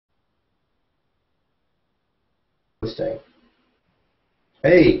hosting.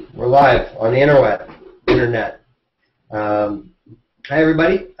 Hey, we're live on the internet. Hi,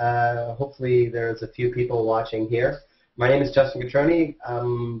 everybody. Hopefully there's a few people watching here. My name is Justin Catroni.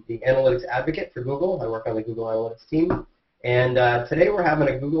 I'm the analytics advocate for Google. I work on the Google Analytics team. And today we're having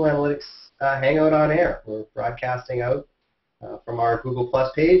a Google Analytics hangout on air. We're broadcasting out from our Google Plus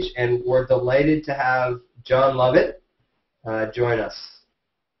page, and we're delighted to have John Lovett join us.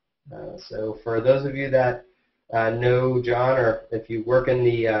 So for those of you that know John, or if you work in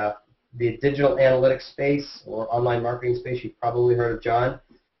the digital analytics space or online marketing space, you've probably heard of John.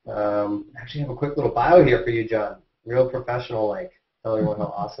 Actually, I have a quick little bio here for you, John. Real professional, like, tell everyone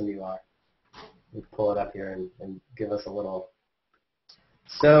how awesome you are. Let me pull it up here and give us a little.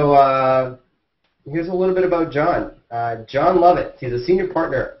 So here's a little bit about John. John Lovett, he's a senior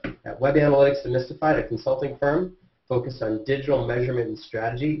partner at Web Analytics Demystified, a consulting firm focused on digital measurement and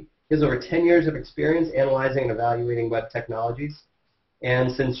strategy. He has over 10 years of experience analyzing and evaluating web technologies.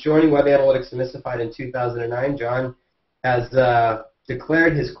 And since joining Web Analytics Demystified in 2009, John has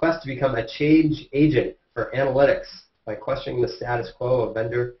declared his quest to become a change agent for analytics by questioning the status quo of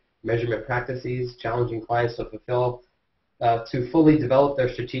vendor measurement practices, challenging clients to fully develop their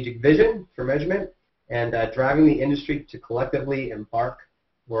strategic vision for measurement, and driving the industry to collectively embark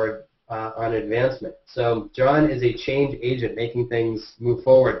on advancement. So John is a change agent, making things move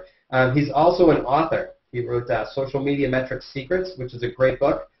forward. He's also an author. He wrote Social Media Metrics Secrets, which is a great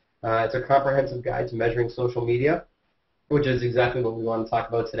book. It's a comprehensive guide to measuring social media, which is exactly what we want to talk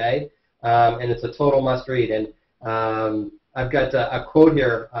about today. And it's a total must-read. And I've got a quote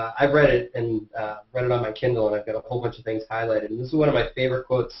here. I've read it and read it on my Kindle, and I've got a whole bunch of things highlighted. And this is one of my favorite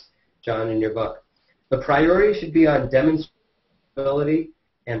quotes, John, in your book. The priority should be on demonstrability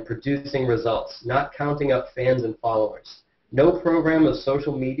and producing results, not counting up fans and followers. No program of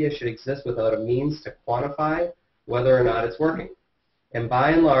social media should exist without a means to quantify whether or not it's working. And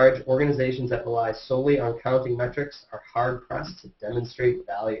by and large, organizations that rely solely on counting metrics are hard-pressed to demonstrate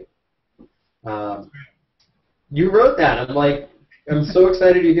value. You wrote that. I'm so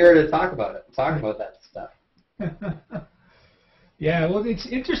excited you're here to talk about it, talk about that stuff. Yeah, well, it's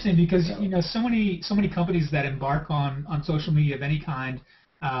interesting because so many companies that embark on social media of any kind,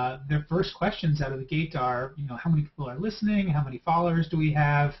 their first questions out of the gate are, how many people are listening, how many followers do we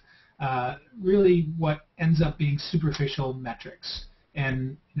have, really what ends up being superficial metrics.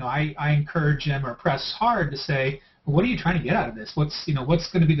 And I encourage them or press hard to say, well, what are you trying to get out of this? What's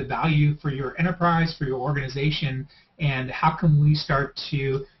going to be the value for your enterprise, for your organization, and how can we start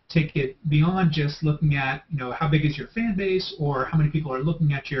to take it beyond just looking at how big is your fan base or how many people are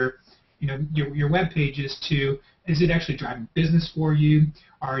looking at your web pages to, is it actually driving business for you?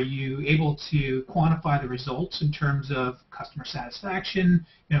 Are you able to quantify the results in terms of customer satisfaction?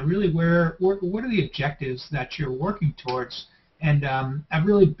 Really what are the objectives that you're working towards? And I've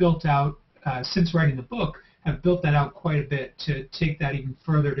really built out, since writing the book, I've built that out quite a bit to take that even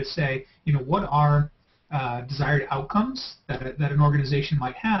further to say, what are desired outcomes that an organization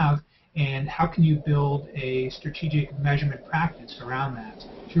might have, and how can you build a strategic measurement practice around that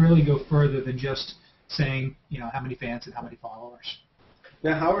to really go further than just saying, how many fans and how many followers.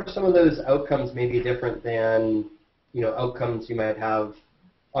 Now, how are some of those outcomes maybe different than, outcomes you might have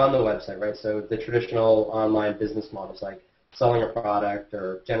on the website, right? So the traditional online business models, like selling a product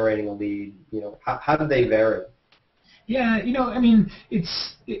or generating a lead, how do they vary? Yeah,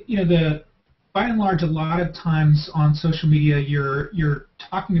 by and large, a lot of times on social media, you're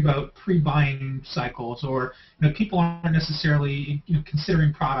talking about pre-buying cycles, or people aren't necessarily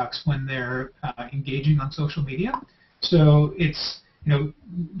considering products when they're engaging on social media. So it's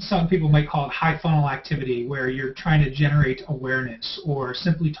some people might call it high funnel activity, where you're trying to generate awareness or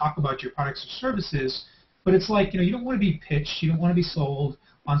simply talk about your products or services. But it's like you don't want to be pitched, you don't want to be sold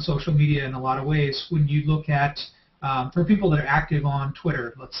on social media in a lot of ways. When you look at for people that are active on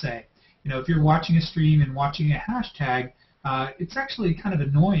Twitter, let's say. If you're watching a stream and watching a hashtag, it's actually kind of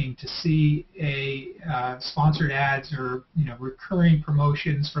annoying to see sponsored ads or recurring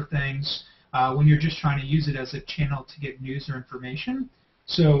promotions for things when you're just trying to use it as a channel to get news or information.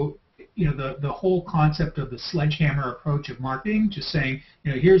 So the whole concept of the sledgehammer approach of marketing, just saying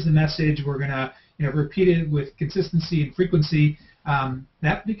here's the message, we're gonna repeat it with consistency and frequency,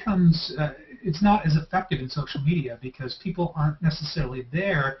 that becomes it's not as effective in social media because people aren't necessarily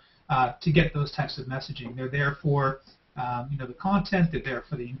there to get those types of messaging. They're there for the content, they're there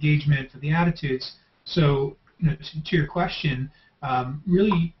for the engagement, for the attitudes. So to your question,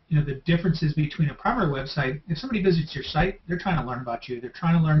 really the differences between a primary website, if somebody visits your site, they're trying to learn about you. They're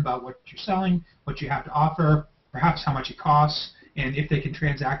trying to learn about what you're selling, what you have to offer, perhaps how much it costs, and if they can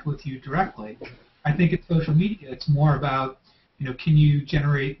transact with you directly. I think at social media, it's more about, can you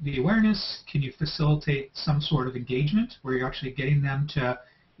generate the awareness? Can you facilitate some sort of engagement where you're actually getting them to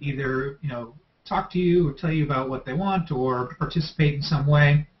either, talk to you or tell you about what they want or participate in some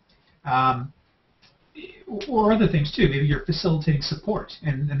way, or other things too. Maybe you're facilitating support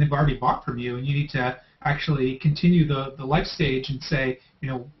and they've already bought from you and you need to actually continue the life stage and say,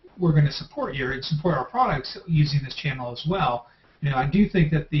 we're going to support you and support our products using this channel as well. I do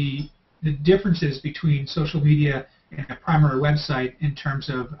think that the differences between social media and a primary website in terms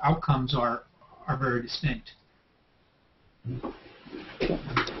of outcomes are very distinct.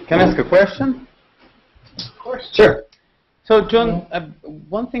 Can I ask a question? Of course. Sure. So, John,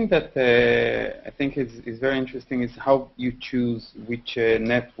 one thing that I think is very interesting is how you choose which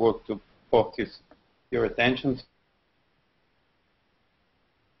network to focus your attention.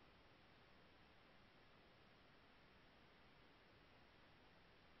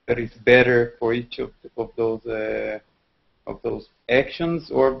 That is better for each of those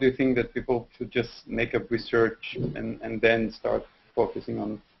actions, or do you think that people should just make a research and then start focusing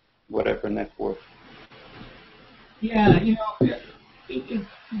on whatever network? Yeah,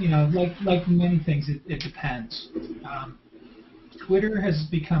 like many things, it depends. Twitter has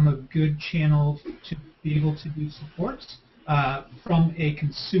become a good channel to be able to do support from a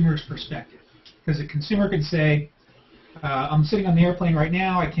consumer's perspective, because a consumer can say, I'm sitting on the airplane right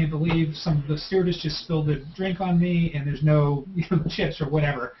now. I can't believe the stewardess just spilled a drink on me, and there's no chips or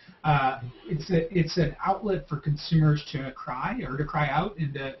whatever. It's an outlet for consumers to cry or to cry out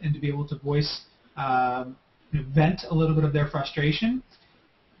and to be able to voice, vent a little bit of their frustration.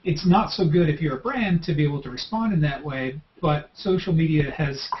 It's not so good if you're a brand to be able to respond in that way, but social media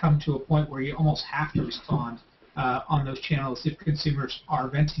has come to a point where you almost have to respond on those channels if consumers are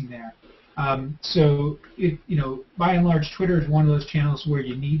venting there. So, by and large, Twitter is one of those channels where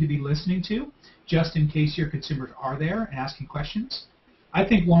you need to be listening to, just in case your consumers are there and asking questions. I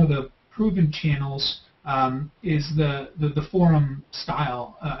think one of the proven channels is the forum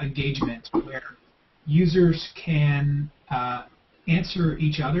style engagement, where users can answer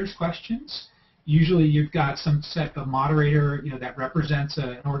each other's questions. Usually, you've got some type of moderator, that represents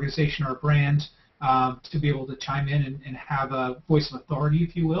an organization or a brand, to be able to chime in and have a voice of authority,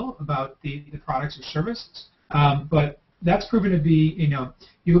 if you will, about the products or services. But that's proven to be,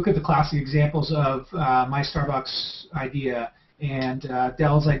 you look at the classic examples of My Starbucks Idea and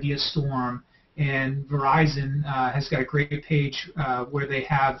Dell's Idea Storm, and Verizon has got a great page where they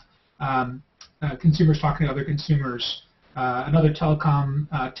have consumers talking to other consumers. Another telecom,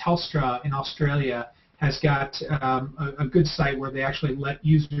 Telstra in Australia, has got a good site where they actually let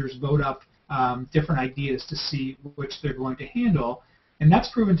users vote up different ideas to see which they're going to handle. And that's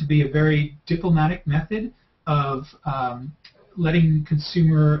proven to be a very diplomatic method of letting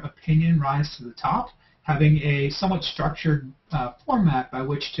consumer opinion rise to the top, having a somewhat structured format by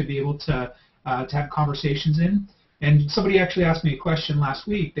which to be able to have conversations in. And somebody actually asked me a question last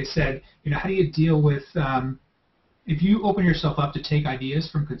week. They said, how do you deal with, if you open yourself up to take ideas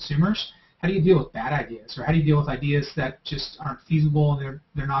from consumers, how do you deal with bad ideas? Or how do you deal with ideas that just aren't feasible and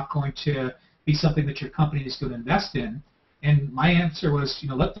they're not going to be something that your company is going to invest in? And my answer was,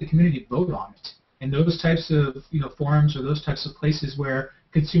 let the community vote on it. And those types of forums or those types of places where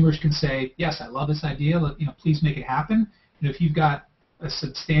consumers can say, yes, I love this idea, please make it happen. And if you've got a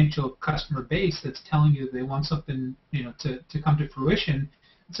substantial customer base that's telling you they want something to come to fruition,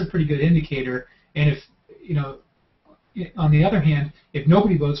 it's a pretty good indicator. And if on the other hand, if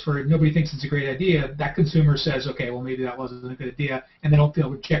nobody votes for it, nobody thinks it's a great idea, that consumer says, okay, well, maybe that wasn't a good idea, and they don't feel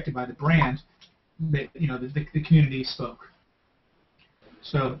rejected by the brand. That the community spoke.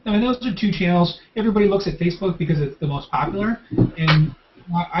 So, those are two channels. Everybody looks at Facebook because it's the most popular, and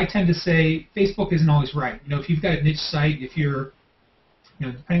I tend to say Facebook isn't always right. If you've got a niche site, if you're,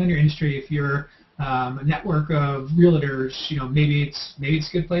 depending on your industry, if you're a network of realtors, maybe it's a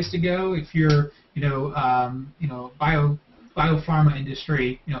good place to go. If you're biopharma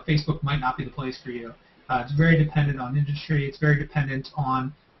industry, Facebook might not be the place for you. It's very dependent on industry. It's very dependent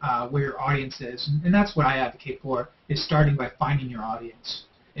on where your audience is, and that's what I advocate for, is starting by finding your audience,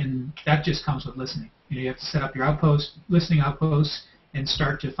 and that just comes with listening. You have to set up your listening outposts, and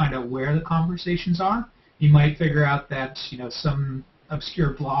start to find out where the conversations are. You might figure out that some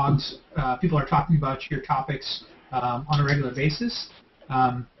obscure blogs, people are talking about your topics on a regular basis.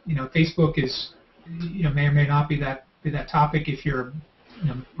 Facebook is may or may not be that topic. If you're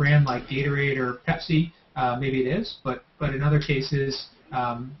a brand like Gatorade or Pepsi, maybe it is, but in other cases,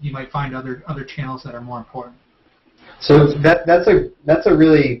 you might find other channels that are more important. So that's a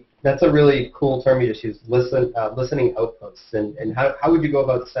really That's a really cool term you just used, listening outposts. And how would you go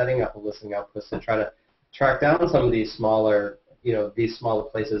about setting up a listening outpost to try to track down some of these smaller, these smaller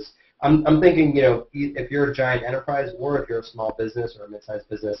places? I'm thinking, if you're a giant enterprise or if you're a small business or a mid-sized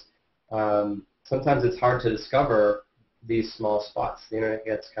business, sometimes it's hard to discover these small spots. The internet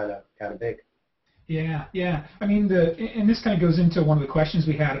gets kind of big. Yeah, yeah. I mean, and this kind of goes into one of the questions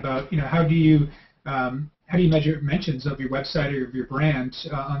we had about, how do you measure mentions of your website or of your brand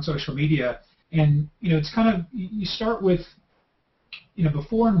on social media? And it's kind of, you start with,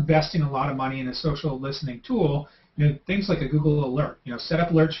 before investing a lot of money in a social listening tool, things like a Google alert. Set up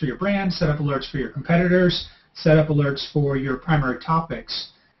alerts for your brand, set up alerts for your competitors, set up alerts for your primary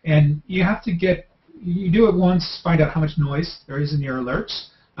topics, and you have to you do it once, find out how much noise there is in your alerts.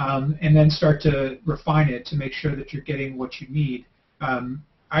 And then start to refine it to make sure that you're getting what you need. I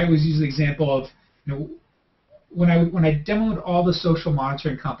always use the example of, when I demoed all the social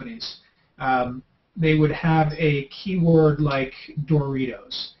monitoring companies, they would have a keyword like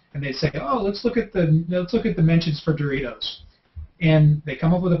Doritos, and they'd say, "Oh, let's look at the mentions for Doritos," and they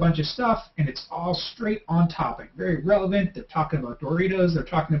come up with a bunch of stuff, and it's all straight on topic, very relevant. They're talking about Doritos, they're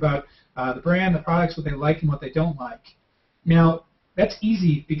talking about the brand, the products, what they like and what they don't like. Now, that's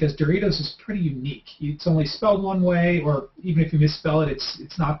easy because Doritos is pretty unique. It's only spelled one way, or even if you misspell it,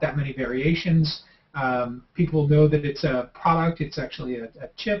 it's not that many variations. People know that it's a product. It's actually a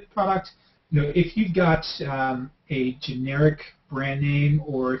chip product. If you've got a generic brand name,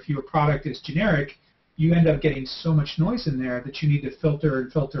 or if your product is generic, you end up getting so much noise in there that you need to filter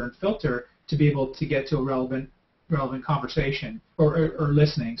and filter and filter to be able to get to a relevant conversation or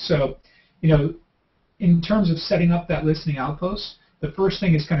listening. So, in terms of setting up that listening outpost, the first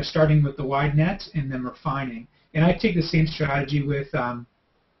thing is kind of starting with the wide net and then refining. And I take the same strategy with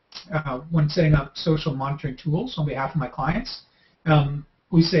when setting up social monitoring tools on behalf of my clients.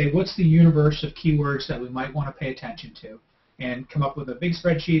 We say, what's the universe of keywords that we might want to pay attention to? And come up with a big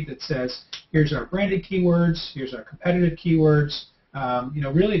spreadsheet that says, here's our branded keywords, here's our competitive keywords.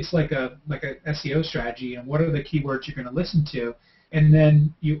 Really it's like a SEO strategy, and what are the keywords you're going to listen to? And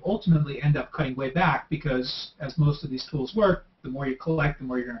then you ultimately end up cutting way back because, as most of these tools work, the more you collect, the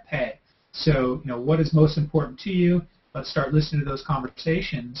more you're going to pay. So, what is most important to you? Let's start listening to those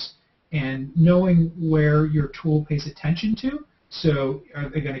conversations and knowing where your tool pays attention to. So, are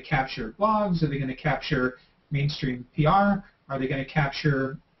they going to capture blogs? Are they going to capture mainstream PR? Are they going to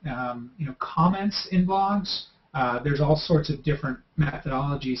capture, comments in blogs? There's all sorts of different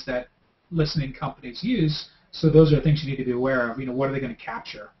methodologies that listening companies use. So those are things you need to be aware of. What are they going to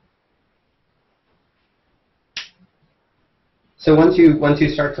capture? So once you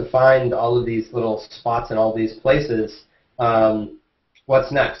start to find all of these little spots in all these places,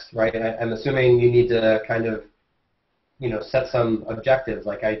 what's next, right? I'm assuming you need to kind of, set some objectives.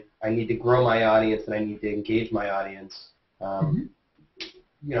 Like I need to grow my audience and I need to engage my audience. How do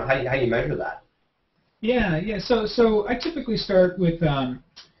you measure that? Yeah. So I typically start with I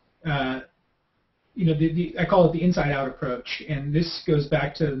call it the inside-out approach, and this goes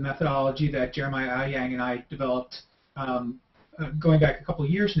back to the methodology that Jeremiah Yang and I developed going back a couple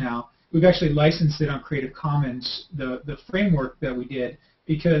of years now. We've actually licensed it on Creative Commons, the framework that we did,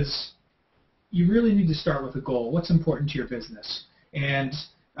 because you really need to start with a goal. What's important to your business? And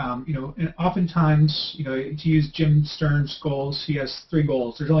and oftentimes, to use Jim Stern's goals, he has 3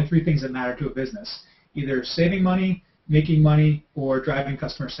 goals. There's only 3 things that matter to a business: either saving money, making money, or driving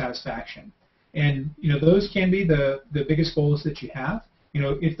customer satisfaction. And those can be the biggest goals that you have.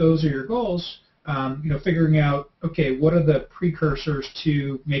 If those are your goals, figuring out, okay, what are the precursors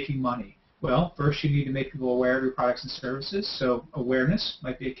to making money? Well, first you need to make people aware of your products and services. So awareness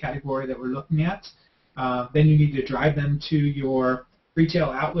might be a category that we're looking at. Then you need to drive them to your retail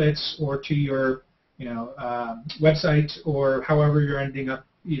outlets or to your website, or however you're ending up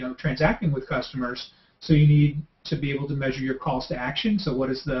transacting with customers. So you need to be able to measure your calls to action. So what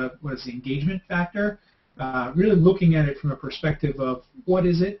is the engagement factor? Really looking at it from a perspective of what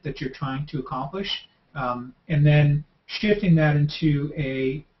is it that you're trying to accomplish, and then shifting that into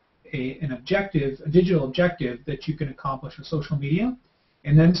an objective, a digital objective that you can accomplish with social media,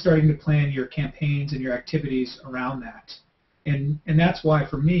 and then starting to plan your campaigns and your activities around that. And that's why,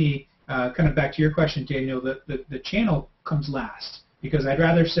 for me, kind of back to your question, Daniel, the channel comes last, because I'd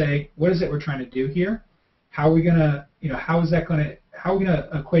rather say, what is it we're trying to do here? How are we gonna, how are we gonna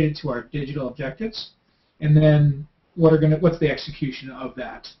equate it to our digital objectives? And then what's the execution of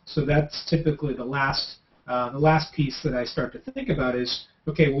that? So that's typically the last piece that I start to think about is,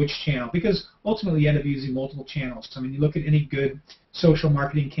 okay, which channel? Because ultimately you end up using multiple channels. I mean, you look at any good social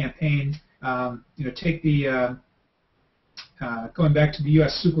marketing campaign. Take the going back to the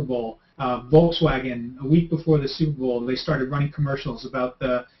U.S. Super Bowl, Volkswagen, a week before the Super Bowl, they started running commercials about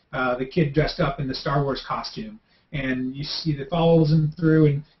the kid dressed up in the Star Wars costume. And you see that follows them through.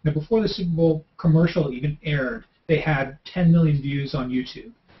 And before the Super Bowl commercial even aired, they had 10 million views on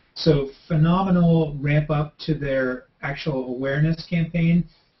YouTube. So phenomenal ramp up to their actual awareness campaign.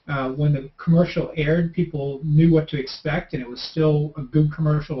 When the commercial aired, people knew what to expect, and it was still a good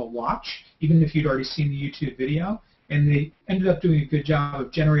commercial to watch, even if you'd already seen the YouTube video. And they ended up doing a good job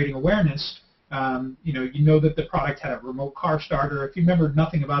of generating awareness. You know that the product had a remote car starter. If you remember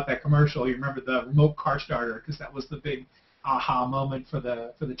nothing about that commercial, you remember the remote car starter because that was the big aha moment for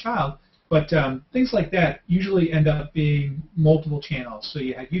the child. But things like that usually end up being multiple channels. So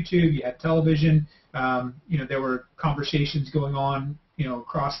you had YouTube, you had television. There were conversations going on,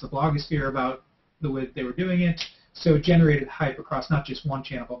 across the blogosphere about the way that they were doing it. So it generated hype across not just one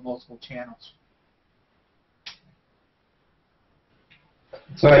channel, but multiple channels.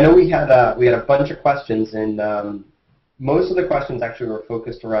 So I know we had a bunch of questions, and most of the questions actually were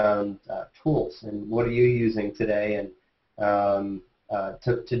focused around tools and what are you using today and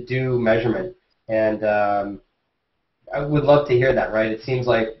to do measurement. And I would love to hear that. Right? It seems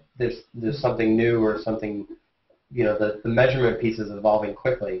like there's something new or something. The measurement piece is evolving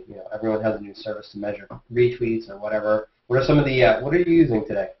quickly. Everyone has a new service to measure retweets or whatever. What are some of the what are you using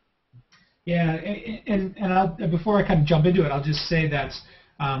today? Yeah, and before I kind of jump into it, I'll just say that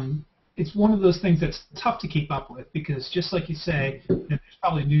it's one of those things that's tough to keep up with because just like you say, there's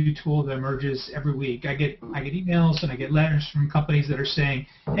probably a new tool that emerges every week. I get emails and I get letters from companies that are saying,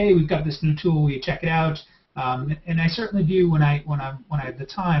 "Hey, we've got this new tool. Will you check it out?" And I certainly do when I have the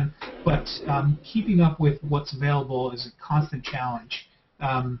time. But keeping up with what's available is a constant challenge.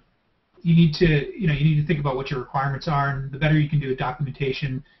 You need to think about what your requirements are, and the better you can do a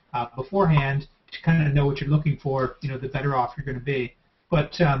documentation beforehand to kind of know what you're looking for, the better off you're going to be.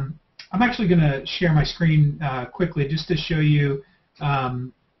 But I'm actually going to share my screen quickly just to show you,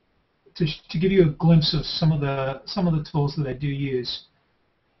 to give you a glimpse of some of the tools that I do use.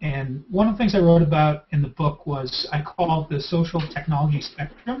 And one of the things I wrote about in the book was I call it the social technology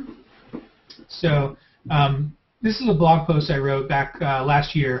spectrum. So this is a blog post I wrote back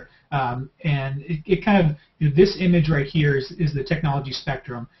last year, and it kind of, this image right here is the technology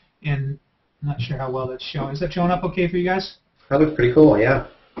spectrum. And I'm not sure how well that's showing. Is that showing up okay for you guys? That looks pretty cool, yeah.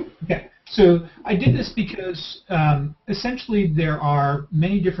 Okay, so I did this because essentially there are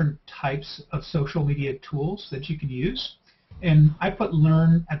many different types of social media tools that you can use, and I put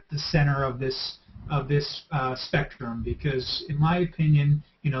Learn at the center of this spectrum because, in my opinion,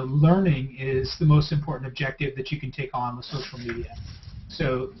 learning is the most important objective that you can take on with social media.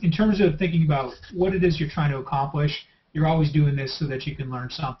 So in terms of thinking about what it is you're trying to accomplish, you're always doing this so that you can learn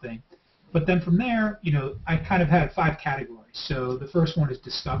something. But then from there, I kind of had 5 categories. So the first one is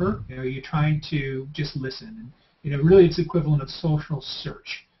discover. You're trying to just listen. And, really it's the equivalent of social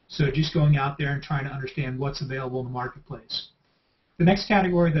search. So just going out there and trying to understand what's available in the marketplace. The next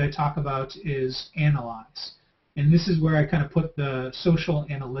category that I talk about is analyze. And this is where I kind of put the social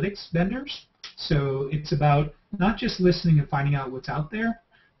analytics vendors. So it's about not just listening and finding out what's out there,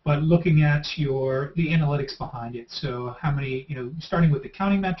 but looking at the analytics behind it. So how many, starting with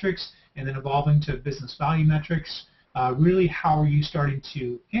accounting metrics and then evolving to business value metrics, really how are you starting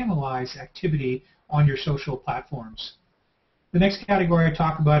to analyze activity on your social platforms. The next category I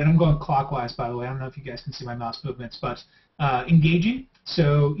talk about, and I'm going clockwise by the way, I don't know if you guys can see my mouse movements, but engaging.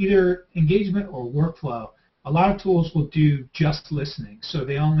 So either engagement or workflow. A lot of tools will do just listening. So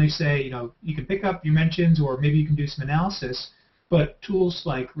they only say, you can pick up your mentions or maybe you can do some analysis. But tools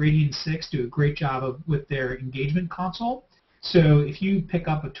like Radian6 do a great job with their engagement console. So if you pick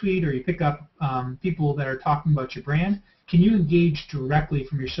up a tweet or you pick up people that are talking about your brand, can you engage directly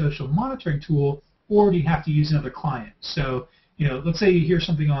from your social monitoring tool, or do you have to use another client? So let's say you hear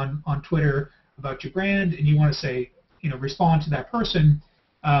something on Twitter about your brand and you want to say, respond to that person.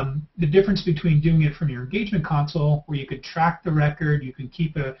 The difference between doing it from your engagement console, where you could track the record, you can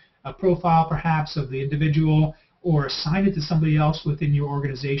keep a profile perhaps of the individual, or assign it to somebody else within your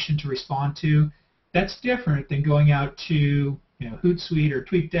organization to respond to, that's different than going out to Hootsuite or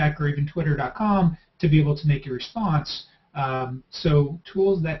TweetDeck or even Twitter.com to be able to make a response. So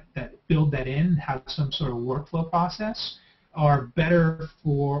tools that build that in, have some sort of workflow process, are better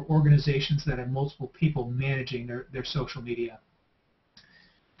for organizations that have multiple people managing their social media.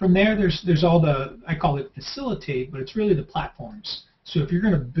 From there, there's all I call it facilitate, but it's really the platforms. So if you're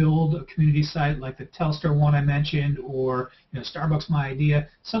going to build a community site like the Telstar one I mentioned, or Starbucks My Idea,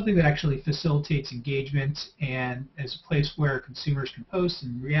 something that actually facilitates engagement and is a place where consumers can post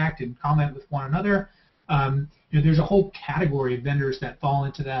and react and comment with one another, There's a whole category of vendors that fall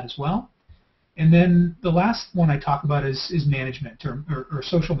into that as well. And then the last one I talk about is management or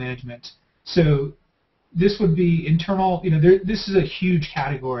social management. So this would be internal. This is a huge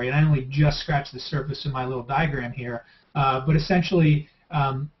category, and I only just scratched the surface in my little diagram here. But essentially,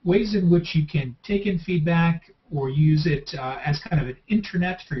 ways in which you can take in feedback or use it as kind of an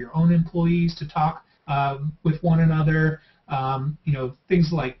intranet for your own employees to talk with one another.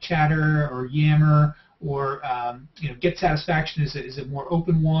 Things like Chatter or Yammer or Get Satisfaction is a more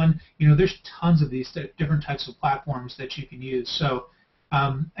open one. There's tons of these different types of platforms that you can use. So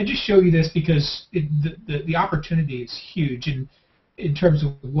I just show you this because the opportunity is huge in terms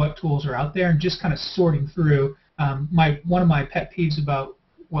of what tools are out there, and just kind of sorting through. One of my pet peeves about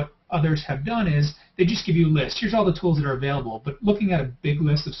what others have done is they just give you a list. Here's all the tools that are available, but looking at a big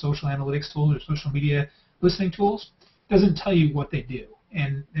list of social analytics tools or social media listening tools doesn't tell you what they do.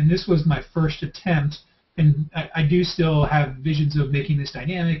 And this was my first attempt, and I do still have visions of making this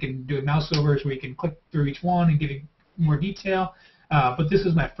dynamic and doing mouse overs where you can click through each one and getting more detail. But this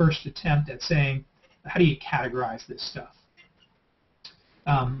is my first attempt at saying, how do you categorize this stuff?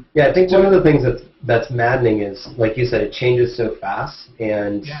 I think one of the things that's maddening is, like you said, it changes so fast,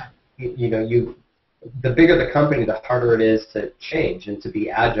 and the bigger the company, the harder it is to change and to be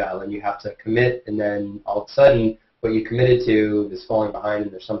agile, and you have to commit, and then all of a sudden what you committed to is falling behind,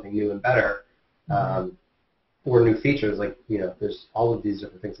 and there's something new and better, or new features. Like there's all of these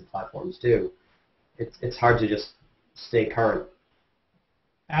different things that platforms do. It's hard to just stay current.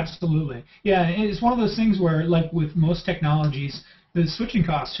 Absolutely, yeah. It's one of those things where, like with most technologies, the switching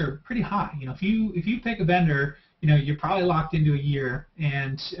costs are pretty high. If you pick a vendor, you're probably locked into a year,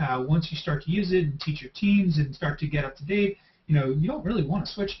 and once you start to use it and teach your teams and start to get up to date, you don't really want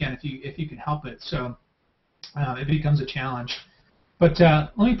to switch again if you can help it. So it becomes a challenge. But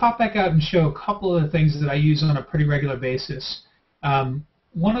let me pop back out and show a couple of the things that I use on a pretty regular basis.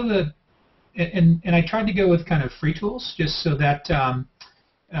 One of the and I tried to go with kind of free tools just so that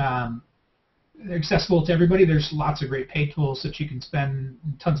they're accessible to everybody. There's lots of great paid tools that you can spend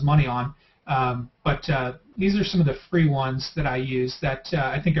tons of money on, but these are some of the free ones that I use that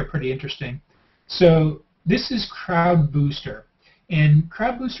I think are pretty interesting. So this is Crowd Booster, and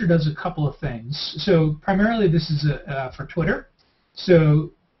Crowd Booster does a couple of things. So primarily this is for Twitter.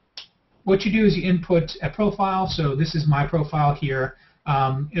 So what you do is you input a profile. So this is my profile here.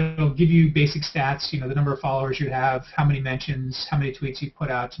 It'll give you basic stats, the number of followers you have, how many mentions, how many tweets you put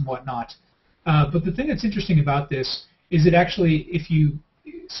out, and whatnot. But the thing that's interesting about this is it actually,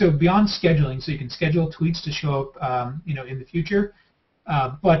 so beyond scheduling, so you can schedule tweets to show up, in the future.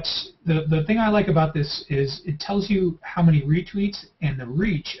 But the thing I like about this is it tells you how many retweets and the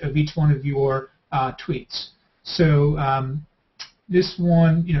reach of each one of your tweets. So this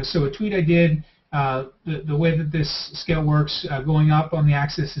one, so a tweet I did, the way that this scale works, going up on the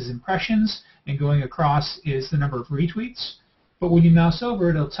axis is impressions, and going across is the number of retweets. But when you mouse over,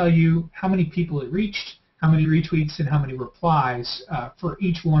 it'll tell you how many people it reached, how many retweets, and how many replies for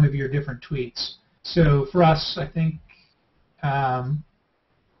each one of your different tweets. So for us, I think,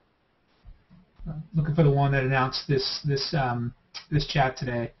 looking for the one that announced this chat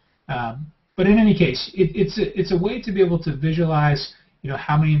today. But in any case, it's a way to be able to visualize,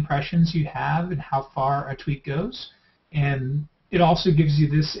 how many impressions you have and how far a tweet goes, and it also gives you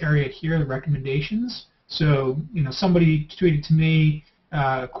this area here, the recommendations. So, somebody tweeted to me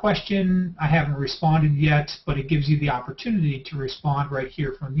a question, I haven't responded yet, but it gives you the opportunity to respond right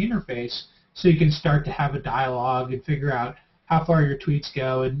here from the interface, so you can start to have a dialogue and figure out how far your tweets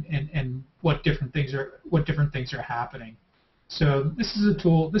go and what different things are happening. So this is a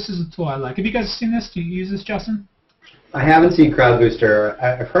tool I like. Have you guys seen this? Do you use this, Justin? I haven't seen Crowd Booster.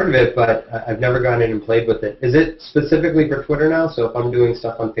 I've heard of it, but I've never gone in and played with it. Is it specifically for Twitter now? So if I'm doing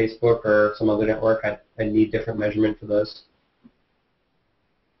stuff on Facebook or some other network, I need different measurement for those?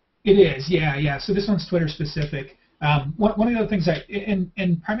 It is, yeah. So this one's Twitter specific. One of the things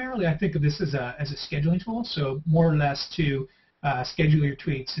and primarily I think of this as a scheduling tool. So more or less to schedule your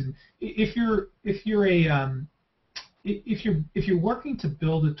tweets. And if you're working to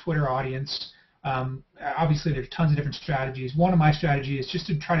build a Twitter audience, obviously there's tons of different strategies. One of my strategies is just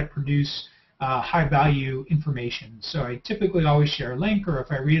to try to produce high-value information. So I typically always share a link, or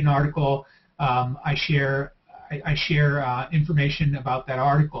if I read an article, I share information about that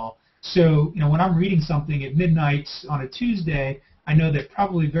article. So when I'm reading something at midnight on a Tuesday, I know that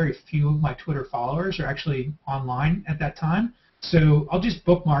probably very few of my Twitter followers are actually online at that time. So I'll just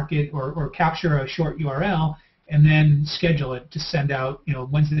bookmark it or capture a short URL and then schedule it to send out,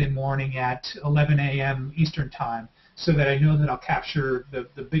 Wednesday morning at 11 a.m. Eastern time, so that I know that I'll capture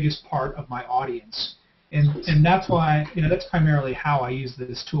the biggest part of my audience. And that's why, that's primarily how I use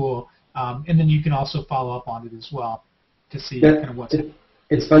this tool. And then you can also follow up on it as well to see kind of what's.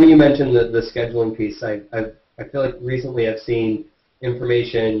 It's funny you mentioned the scheduling piece. I feel like recently I've seen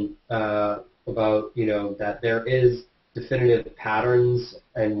information about that there is definitive patterns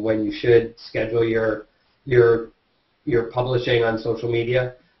and when you should schedule your publishing on social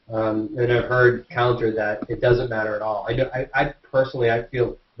media. And I've heard counter that it doesn't matter at all. I personally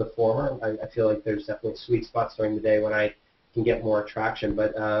feel the former. I feel like there's definitely sweet spots during the day when I can get more traction.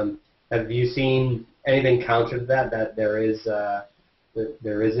 But have you seen anything counter to that? That there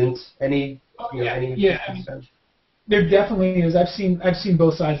isn't any? There definitely is. I've seen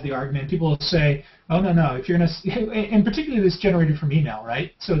both sides of the argument. People will say, "Oh no, if you're in and particularly this generated from email,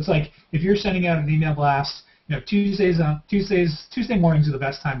 right? So it's like if you're sending out an email blast, Tuesday mornings are the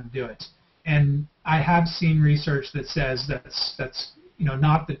best time to do it." And I have seen research that says that's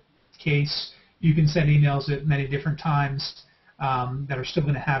not the case. You can send emails at many different times that are still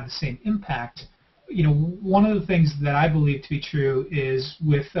going to have the same impact. One of the things that I believe to be true is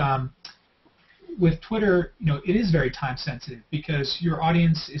with Twitter, it is very time sensitive because your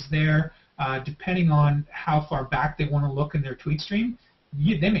audience is there depending on how far back they want to look in their tweet stream.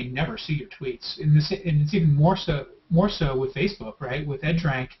 They may never see your tweets, and it's even more so with Facebook, right? With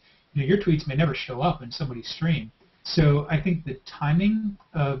EdgeRank, your tweets may never show up in somebody's stream. So I think the timing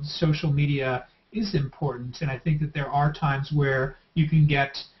of social media is important, and I think that there are times where you can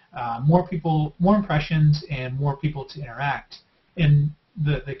get more people, more impressions, and more people to interact. And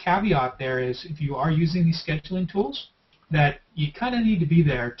the caveat there is if you are using these scheduling tools, that you kind of need to be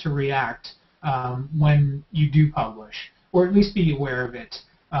there to react when you do publish, or at least be aware of it,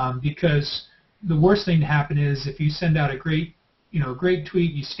 because the worst thing to happen is if you send out a great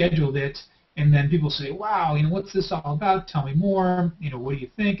tweet, you scheduled it, and then people say, "Wow, what's this all about? Tell me more. What do you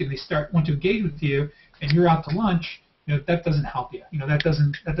think?" And they want to engage with you, and you're out to lunch. That doesn't help you. That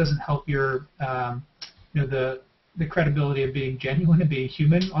doesn't help your the credibility of being genuine and being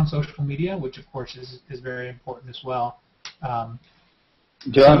human on social media, which of course is very important as well.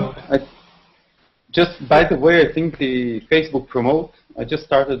 John, just by the way, I think the Facebook Promote, I just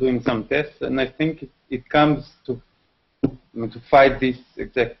started doing some tests, and I think it comes to fight this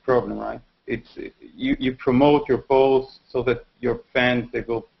exact problem, right? It's you promote your posts so that your fans, they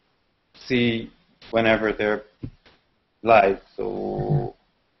will see whenever they're live. So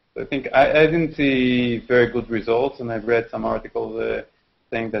I think I didn't see very good results, and I've read some articles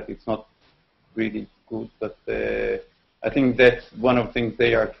saying that it's not really good, but I think that's one of the things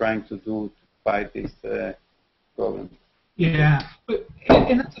they are trying to do to fight this problem. Yeah,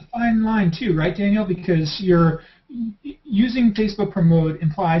 and that's a fine line too, right, Daniel? Because you're using Facebook Promote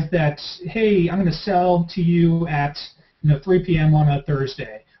implies that, hey, I'm going to sell to you at 3 p.m. on a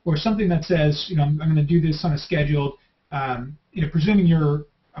Thursday, or something that says, I'm going to do this on a scheduled, presuming you're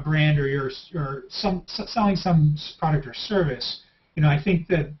a brand or you're selling some product or service. I think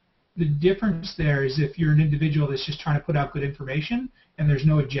that the difference there is if you're an individual that's just trying to put out good information and there's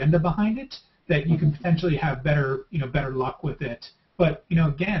no agenda behind it, that you can potentially have better luck with it. But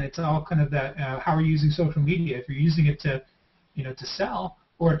again, it's all kind of that. How are you using social media? If you're using it to, to sell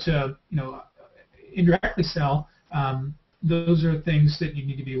or to, indirectly sell, those are things that you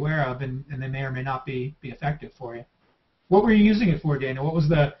need to be aware of, and they may or may not be effective for you. What were you using it for, Daniel? What was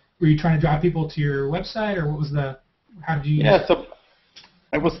were you trying to drive people to your website, or what was how did you use it? So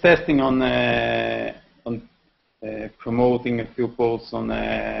I was testing on promoting a few posts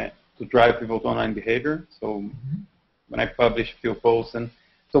to drive people to online behavior. So when I publish a few posts, and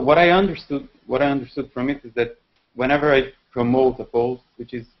so what I understood from it is that whenever I promote a post,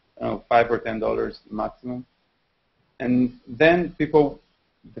 which is $5 or $10 maximum, and then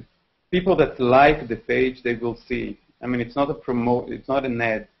the people that like the page, they will see. I mean, it's not it's not an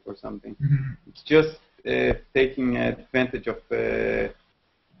ad or something. It's just taking advantage of.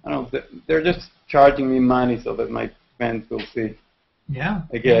 I don't know. They're just charging me money so that my fans will see. Yeah.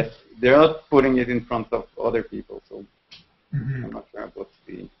 I guess they're not putting it in front of other people, so I'm not sure what's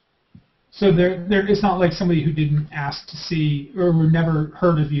the. So it's not like somebody who didn't ask to see or never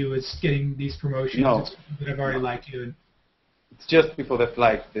heard of you is getting these promotions. No. It's people that have already liked you. It's just people that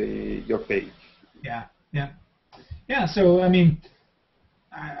like your page. Yeah. So I mean,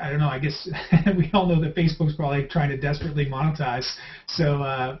 I don't know. I guess we all know that Facebook's probably trying to desperately monetize.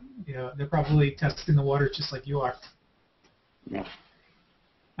 So they're probably testing the waters just like you are. Yeah.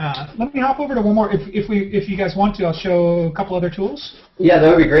 Let me hop over to one more. If you guys want to, I'll show a couple other tools. Yeah, that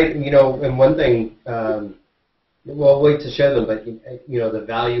would be great. And one thing, we'll wait to show them, but the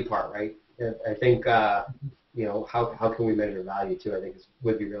value part, right? I think how can we measure value too? I think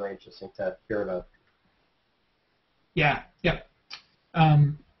would be really interesting to hear about. Yeah, yeah.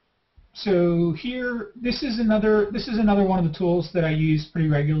 So here, this is another one of the tools that I use pretty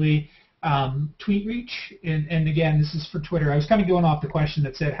regularly. Tweet reach, and again, this is for Twitter. I was kind of going off the question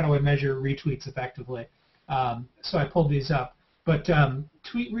that said, how do I measure retweets effectively? So I pulled these up. But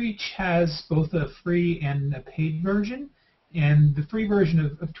tweet reach has both a free and a paid version. And the free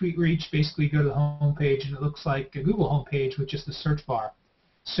version of tweet reach, basically you go to the home page and it looks like a Google homepage with just a search bar.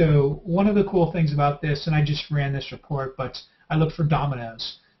 So one of the cool things about this, and I just ran this report, but I looked for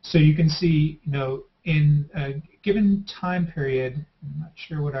dominoes. So you can see, in a given time period, I'm not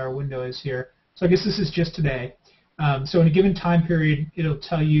sure what our window is here. So I guess this is just today. So in a given time period, it'll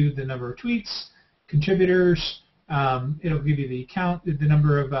tell you the number of tweets, contributors, it'll give you the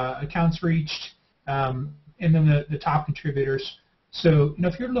number of accounts reached, and then the top contributors. So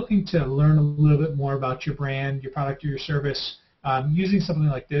if you're looking to learn a little bit more about your brand, your product, or your service, using something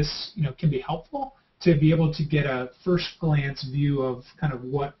like this, can be helpful to be able to get a first glance view of kind of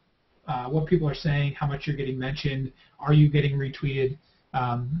what people are saying, how much you're getting mentioned, are you getting retweeted,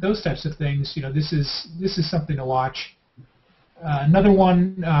 those types of things. This is something to watch. Another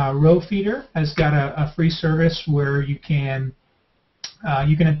one, RowFeeder, has got a free service where you can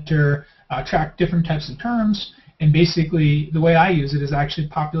enter track different types of terms, and basically the way I use it is actually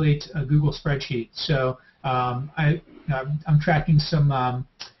populate a Google spreadsheet. So I'm tracking some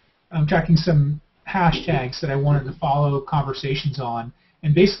hashtags that I wanted to follow conversations on,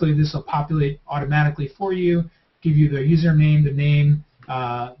 and basically this will populate automatically for you, give you the username, the name,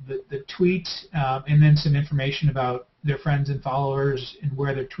 the tweet, and then some information about their friends and followers and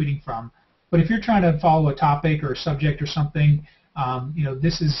where they're tweeting from. But if you're trying to follow a topic or a subject or something,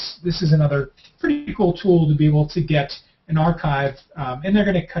 this is another pretty cool tool to be able to get an archive, and they're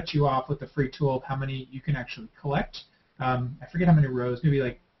going to cut you off with a free tool of how many you can actually collect. I forget how many rows, maybe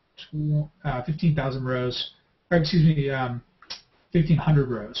like 15,000 rows, or excuse me, 1,500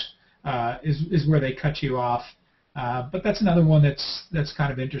 rows is where they cut you off. But that's another one that's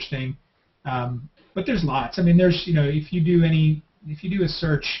kind of interesting. But there's lots. I mean, there's if you do a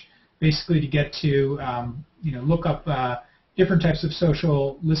search basically to get to look up different types of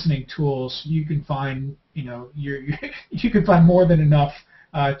social listening tools, you can find you can find more than enough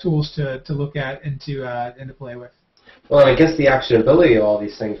tools to look at and to play with. Well, and I guess the actionability of all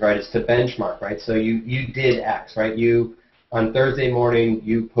these things, right, is to benchmark, right? So you did X, right? On Thursday morning,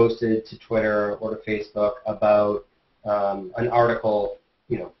 you posted to Twitter or to Facebook about an article,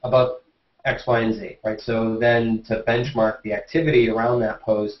 about X, Y, and Z, right? So then to benchmark the activity around that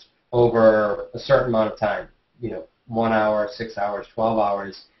post over a certain amount of time, 1 hour, 6 hours, 12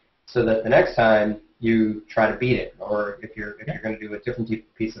 hours, so that the next time you try to beat it, or if you're going to do a different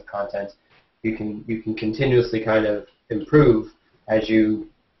piece of content, you can continuously kind of improve as you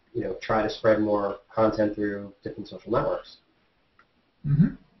try to spread more content through different social networks. Mm-hmm.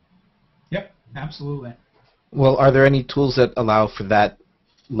 Yep, absolutely. Well, are there any tools that allow for that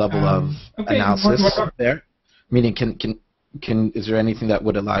level of analysis there? Meaning, is there anything that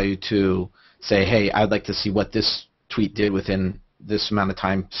would allow you to say, hey, I'd like to see what this tweet did within this amount of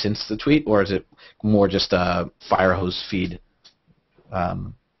time since the tweet, or is it more just a fire hose feed?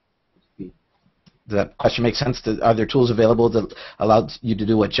 Does that question make sense? Are there tools available that allow you to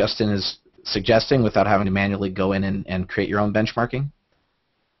do what Justin is suggesting without having to manually go in and create your own benchmarking?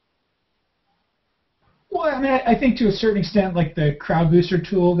 Well, I mean, I think to a certain extent, like the Crowd Booster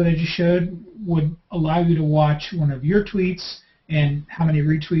tool that I just showed would allow you to watch one of your tweets and how many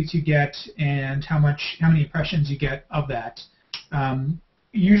retweets you get and how many impressions you get of that.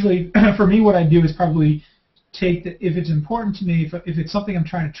 Usually, for me, what I do is probably take if it's important to me, if it's something I'm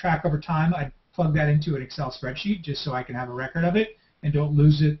trying to track over time, I plug that into an Excel spreadsheet just so I can have a record of it and don't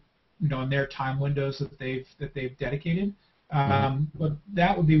lose it, in their time windows that they've dedicated. But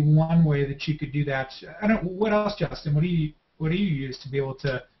that would be one way that you could do that. What else, Justin? What do you use to be able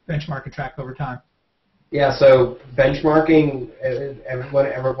to benchmark and track over time? Yeah, so benchmarking,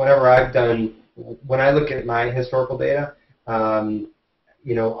 whenever I've done, when I look at my historical data,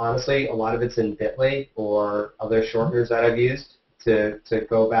 honestly, a lot of it's in Bitly or other shorteners that I've used to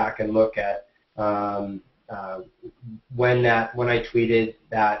go back and look at when I tweeted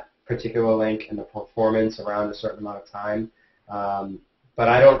that particular link and the performance around a certain amount of time. But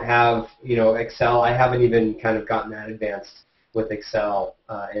I don't have, Excel. I haven't even kind of gotten that advanced with Excel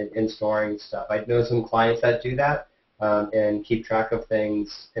in storing stuff. I know some clients that do that and keep track of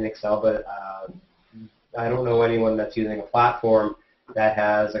things in Excel, but I don't know anyone that's using a platform that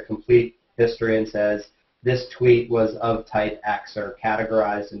has a complete history and says this tweet was of type X or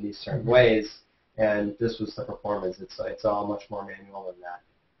categorized in these certain ways, and this was the performance. It's all much more manual than that.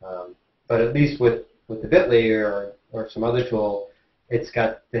 But at least with with the Bitly or some other tool, it's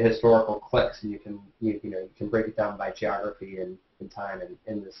got the historical clicks, and you can break it down by geography and time and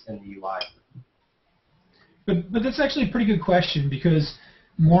in the UI. But that's actually a pretty good question, because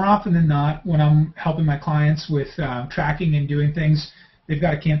more often than not, when I'm helping my clients with tracking and doing things, they've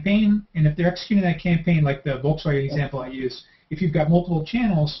got a campaign, and if they're executing that campaign, like the Volkswagen example I used, if you've got multiple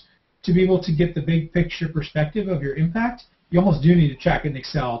channels, to be able to get the big picture perspective of your impact, you almost do need to track it in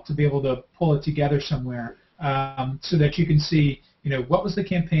Excel to be able to pull it together somewhere, so that you can see, what was the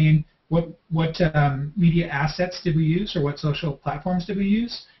campaign, what media assets did we use, or what social platforms did we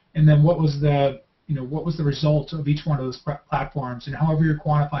use, and then what was the result of each one of those platforms, and however you're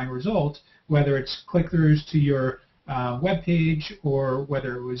quantifying result, whether it's click-throughs to your web page, or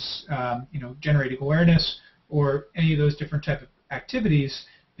whether it was generating awareness, or any of those different type of activities,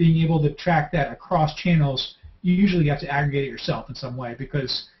 being able to track that across channels, you usually have to aggregate it yourself in some way,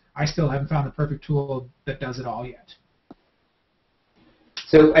 because I still haven't found the perfect tool that does it all yet.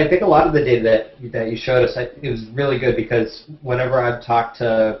 So I think a lot of the data that you showed us, it was really good, because whenever I've talked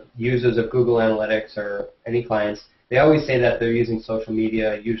to users of Google Analytics or any clients, they always say that they're using social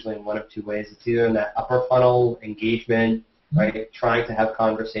media usually in one of two ways. It's either in that upper funnel engagement, right, trying to have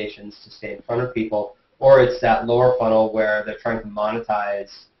conversations to stay in front of people, or it's that lower funnel where they're trying to monetize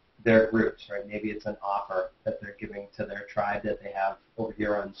their groups, right? Maybe it's an offer that they're giving to their tribe that they have over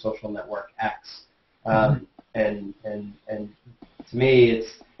here on social network X. And to me,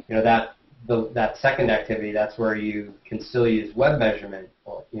 it's that second activity. That's where you can still use web measurement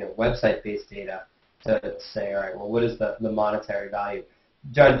or website-based data to say, all right, well, what is the monetary value?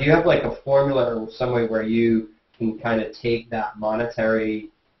 John, do you have like a formula or some way where you can kind of take that monetary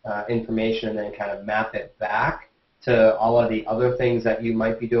information and then kind of map it back to all of the other things that you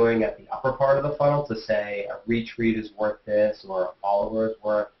might be doing at the upper part of the funnel to say a retweet is worth this, or a follower is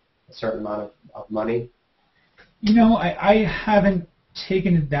worth a certain amount of money? I haven't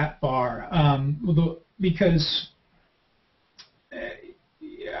taken it that far, because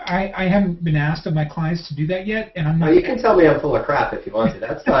I haven't been asked of my clients to do that yet, and I'm not. Well, you can tell me I'm full of crap if you want to.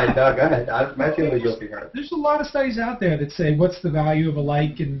 That's fine, Doug. Go ahead. My feelings will be heard. There's a lot of studies out there that say what's the value of a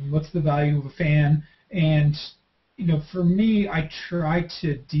like and what's the value of a fan, and for me, I try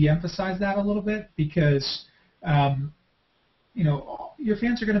to de-emphasize that a little bit, because your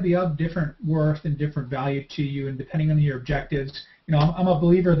fans are going to be of different worth and different value to you, and depending on your objectives. I'm a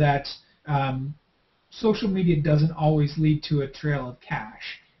believer that social media doesn't always lead to a trail of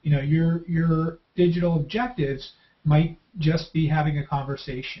cash. Your digital objectives might just be having a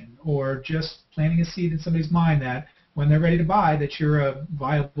conversation, or just planting a seed in somebody's mind that when they're ready to buy, that you're a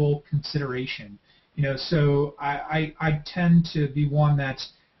viable consideration. So I tend to be one that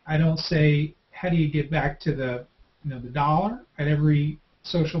I don't say, how do you get back to the dollar at every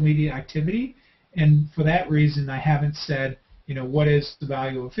social media activity, and for that reason, I haven't said, what is the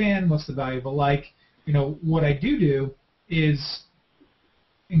value of a fan, what's the value of a like. What I do is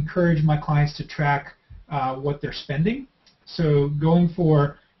encourage my clients to track what they're spending. So going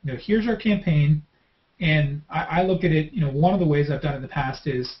for, here's our campaign, and I look at it, one of the ways I've done it in the past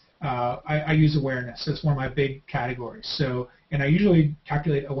is I use awareness. That's one of my big categories. So, and I usually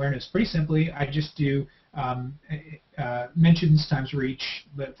calculate awareness pretty simply. I just do mentions times reach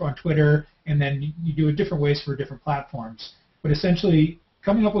on Twitter, and then you do it different ways for different platforms. But essentially,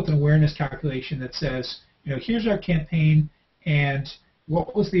 coming up with an awareness calculation that says, here's our campaign, and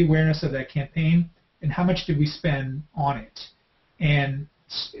what was the awareness of that campaign, and how much did we spend on it. And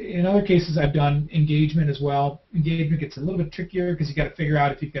in other cases, I've done engagement as well. Engagement gets a little bit trickier, because you've got to figure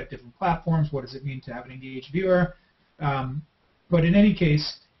out if you've got different platforms, what does it mean to have an engaged viewer. But in any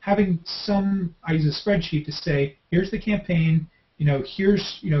case, having I use a spreadsheet to say, here's the campaign,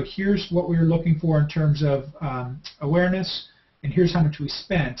 here's what we were looking for in terms of awareness, and here's how much we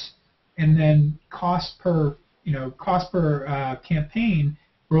spent, and then cost per campaign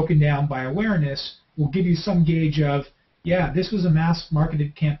broken down by awareness will give you some gauge of, yeah, this was a mass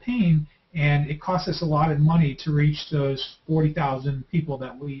marketed campaign, and it cost us a lot of money to reach those 40,000 people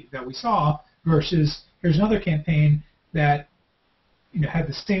that we saw, versus here's another campaign that had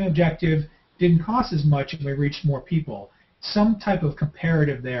the same objective, didn't cost as much, and we reached more people. Some type of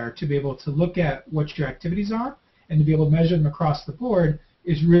comparative there to be able to look at what your activities are and to be able to measure them across the board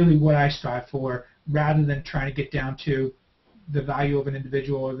is really what I strive for, rather than trying to get down to the value of an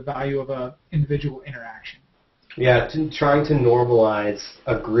individual or the value of an individual interaction. Yeah, trying to normalize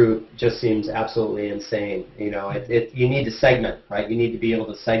a group just seems absolutely insane. You need to segment, right? You need to be able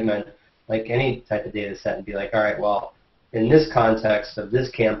to segment like any type of data set and be like, all right, well, in this context of this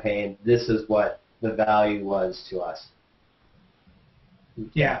campaign, this is what the value was to us.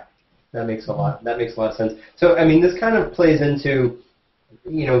 Yeah. That makes a lot. That makes a lot of sense. So, I mean, this kind of plays into,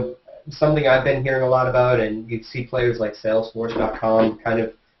 something I've been hearing a lot about, and you see players like Salesforce.com kind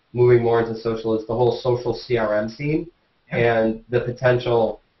of moving more into social. It's the whole social CRM scene, and the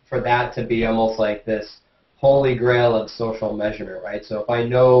potential for that to be almost like this holy grail of social measurement, right? So if I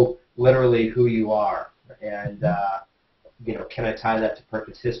know literally who you are, and can I tie that to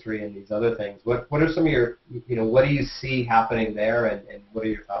purchase history and these other things? What are some of your, what do you see happening there, and what are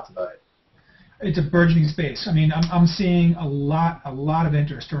your thoughts about it? It's a burgeoning space. I mean, I'm seeing a lot of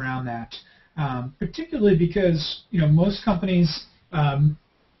interest around that, particularly because most companies, no,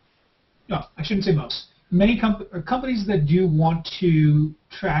 I shouldn't say most. Many companies that do want to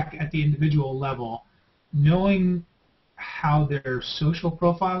track at the individual level, knowing how their social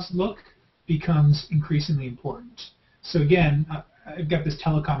profiles look becomes increasingly important. So again, I've got this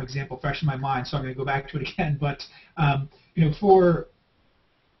telecom example fresh in my mind, so I'm going to go back to it again. But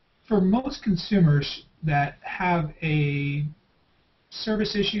for most consumers that have a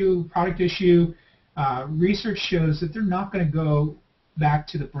service issue, product issue, research shows that they're not going to go back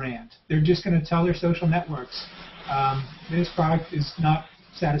to the brand. They're just going to tell their social networks, this product is not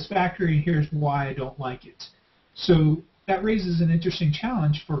satisfactory, and here's why I don't like it. So that raises an interesting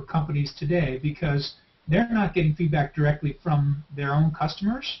challenge for companies today, because they're not getting feedback directly from their own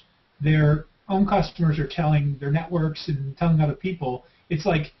customers. Their own customers are telling their networks and telling other people. It's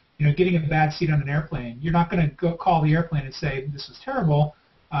like getting a bad seat on an airplane. You're not going to go call the airplane and say, this is terrible,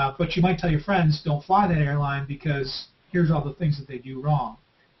 but you might tell your friends, don't fly that airline because here's all the things that they do wrong.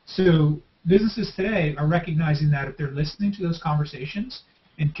 So businesses today are recognizing that if they're listening to those conversations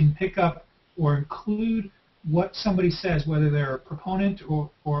and can pick up or include what somebody says, whether they're a proponent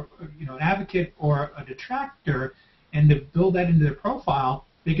or an advocate or a detractor, and to build that into their profile,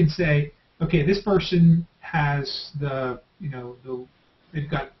 they can say, okay, this person has they've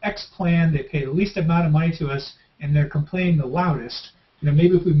got X plan, they pay the least amount of money to us, and they're complaining the loudest.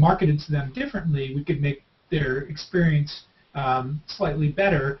 Maybe if we marketed to them differently, we could make their experience slightly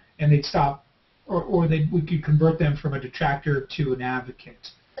better, and they'd stop, or we could convert them from a detractor to an advocate.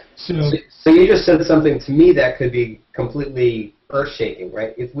 So you just said something to me that could be completely earth-shaking,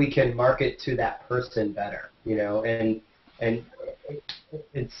 right? If we can market to that person better, and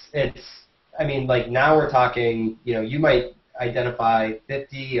it's I mean, like now we're talking, you might identify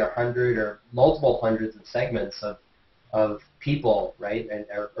 50 or 100 or multiple hundreds of segments of people, right,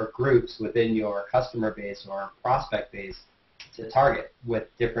 or groups within your customer base or prospect base to target with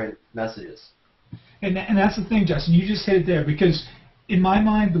different messages. And that's the thing, Justin. You just hit it there, because in my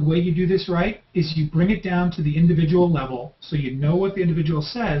mind, the way you do this right is you bring it down to the individual level, so you know what the individual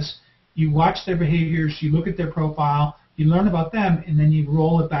says, you watch their behaviors, you look at their profile, you learn about them, and then you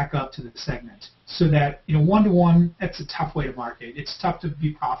roll it back up to the segment. So that, one-to-one, that's a tough way to market. It's tough to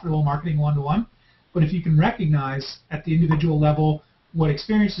be profitable marketing one-to-one, but if you can recognize at the individual level what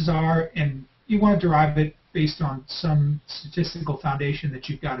experiences are, and you want to derive it based on some statistical foundation that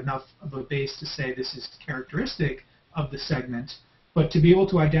you've got enough of a base to say this is characteristic of the segment, but to be able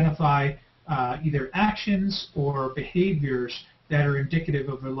to identify either actions or behaviors that are indicative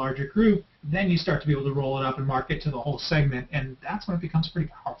of a larger group, then you start to be able to roll it up and market to the whole segment, and that's when it becomes pretty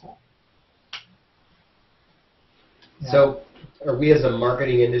powerful. Yeah. So are we as a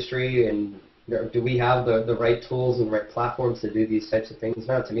marketing industry, and do we have the right tools and right platforms to do these types of things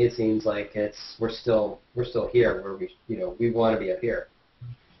now? To me, it seems like we're still here where we want to be up here.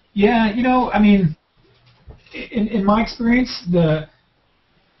 Yeah, I mean, in my experience, the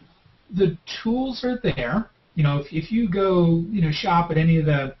tools are there. If you go shop at any of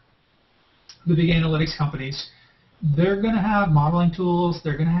the big analytics companies, they're going to have modeling tools.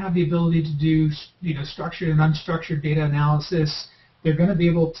 They're going to have the ability to do structured and unstructured data analysis. They're going to be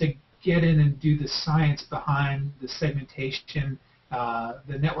able to get in and do the science behind the segmentation,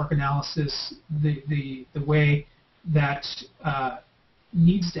 the network analysis, the way that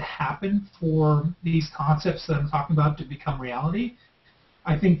needs to happen for these concepts that I'm talking about to become reality.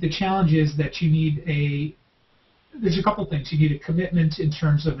 I think the challenge is that there's a couple things. You need a commitment in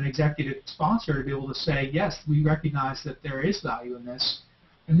terms of an executive sponsor to be able to say, yes, we recognize that there is value in this.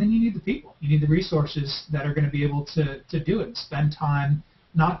 And then you need the people. You need the resources that are going to be able to do it and spend time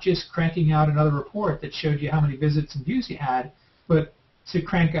not just cranking out another report that showed you how many visits and views you had, but to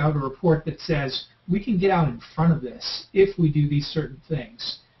crank out a report that says, we can get out in front of this if we do these certain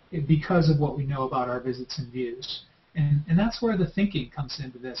things because of what we know about our visits and views. And that's where the thinking comes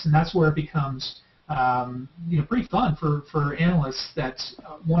into this, and that's where it becomes pretty fun for analysts that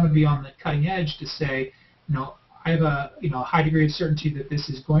want to be on the cutting edge to say, I have a high degree of certainty that this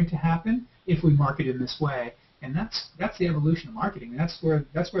is going to happen if we market in this way. And that's the evolution of marketing. That's where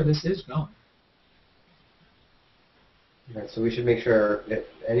this is going. Right, so we should make sure if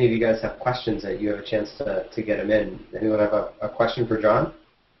any of you guys have questions that you have a chance to get them in. Anyone have a question for John?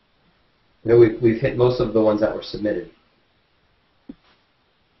 You know, we've hit most of the ones that were submitted.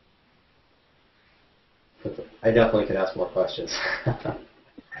 I definitely could ask more questions. Go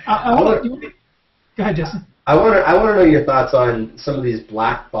ahead, Justin. I want to know your thoughts on some of these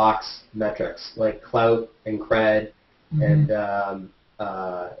black box metrics like clout and cred, and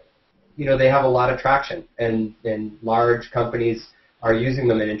you know, they have a lot of traction, and large companies are using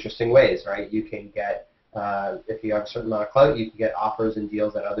them in interesting ways, right? You can get, if you have a certain amount of clout, you can get offers and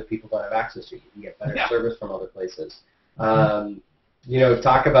deals that other people don't have access to. You can get better service from other places. You know,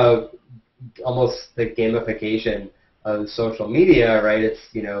 talk about almost the gamification of social media, right? It's,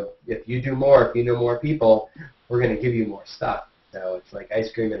 you know, if you do more, if you know more people, we're going to give you more stuff. So it's like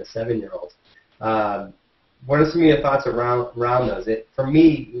ice cream and a 7-year-old. What are some of your thoughts around those? For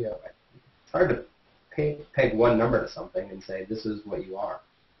me, you know, it's hard to peg one number to something and say this is what you are.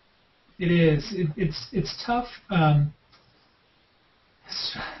 It is. It's tough.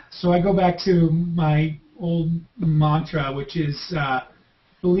 So I go back to my old mantra, which is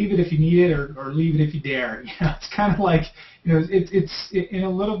believe it if you need it, or leave it if you dare. You know, it's kind of like, you know, it's in a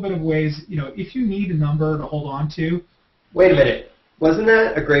little bit of ways. You know, if you need a number to hold on to. Wait a minute. Wasn't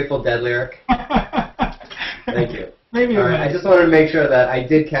that a Grateful Dead lyric? Thank you. Maybe. All right, I just wanted to make sure that I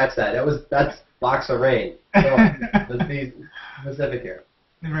did catch that. That's Box of Rain. So, let's be specific here.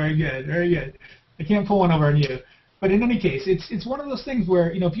 Very good, very good. I can't pull one over on you. But in any case, it's one of those things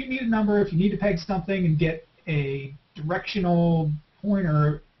where, you know, if you need a number, if you need to peg something and get a directional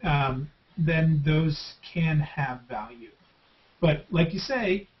pointer, then those can have value. But like you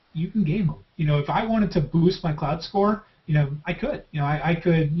say, you can game them. You know, if I wanted to boost my cloud score, you know, I could. You know, I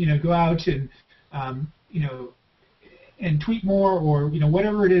could, you know, go out and, you know, and tweet more, or, you know,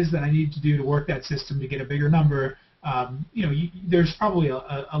 whatever it is that I need to do to work that system to get a bigger number. You know, there's probably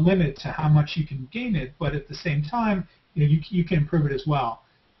a limit to how much you can game it, but at the same time, you know, you can improve it as well.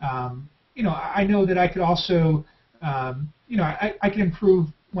 You know, I know that I could also, you know, I can improve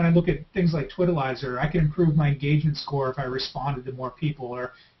when I look at things like Twitalizer. I can improve my engagement score if I responded to more people,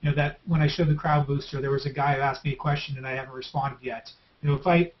 or, you know, that when I showed the crowd booster, there was a guy who asked me a question and I haven't responded yet. You know,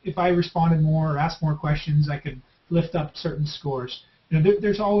 if I responded more or asked more questions, I could lift up certain scores. You know,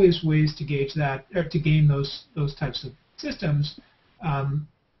 there's always ways to gauge that, or to game those types of systems.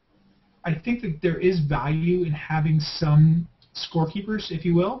 I think that there is value in having some scorekeepers, if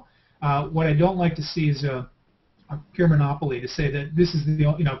you will. What I don't like to see is a pure monopoly, to say that this is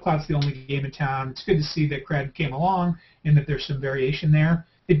the, you know, cloud's the only game in town. It's good to see that cred came along and that there's some variation there.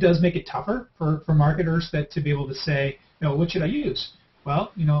 It does make it tougher for marketers to be able to say, you know, what should I use?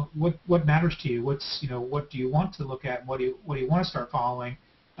 Well, you know, what matters to you? You know, what do you want to look at? What do you want to start following?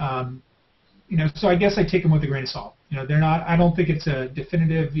 You know, so I guess I take them with a grain of salt. You know, they're not. I don't think it's a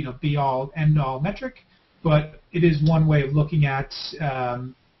definitive, you know, be all end all metric, but it is one way of looking at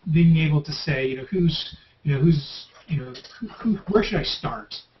being able to say, you know, where should I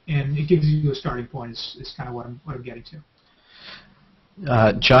start? And it gives you a starting point. Is kind of what I'm getting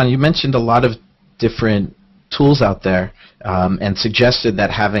to. John, you mentioned a lot of different tools out there, and suggested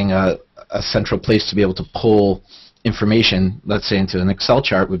that having a central place to be able to pull information, let's say into an Excel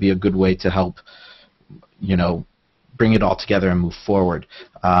chart, would be a good way to help, you know, bring it all together and move forward.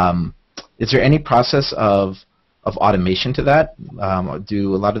 Is there any process of automation to that?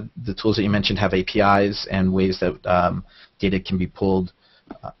 Do a lot of the tools that you mentioned have APIs and ways that data can be pulled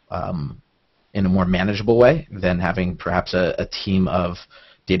in a more manageable way than having perhaps a team of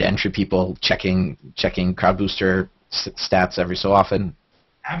data entry people checking crowd booster stats every so often?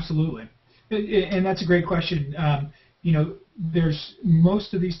 Absolutely, and that's a great question. You know,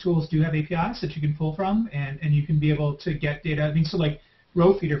 most of these tools do have APIs that you can pull from, and you can be able to get data. I mean, so like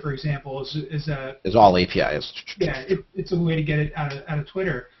RowFeeder, for example, is all APIs. Yeah, it's a way to get it out of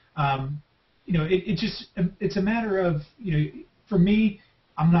Twitter. You know, it's a matter of, you know, for me,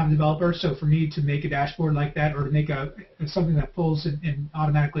 I'm not a developer, so for me to make a dashboard like that, or to make something that pulls and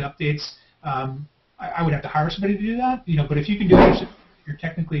automatically updates, I would have to hire somebody to do that. You know, but if you can do it, if you're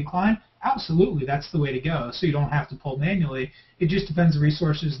technically inclined, absolutely, that's the way to go. So you don't have to pull manually. It just depends on the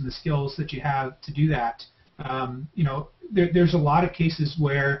resources and the skills that you have to do that. You know, there's a lot of cases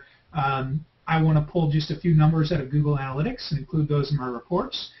where I want to pull just a few numbers out of Google Analytics and include those in my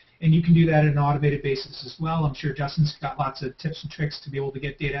reports. And you can do that on an automated basis as well. I'm sure Justin's got lots of tips and tricks to be able to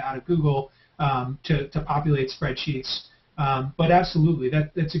get data out of Google to populate spreadsheets. But absolutely,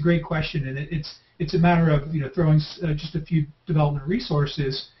 that's a great question, and it's a matter of, you know, throwing just a few development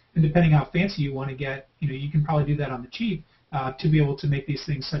resources and depending how fancy you want to get, you can probably do that on the cheap to be able to make these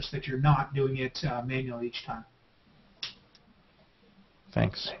things such that you're not doing it manually each time.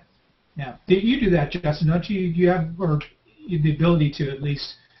 Thanks. Yeah. You do that, Justin, don't you? Do you have the ability to at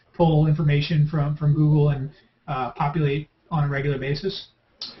least pull information from Google and populate on a regular basis?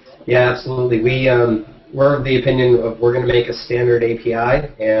 Yeah, absolutely. We're of the opinion of we're going to make a standard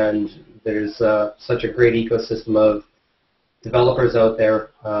API, and there's such a great ecosystem of developers out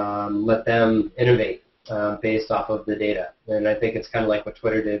there. Let them innovate based off of the data. And I think it's kind of like what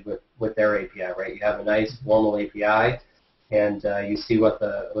Twitter did with their API, right? You have a nice formal API, and you see what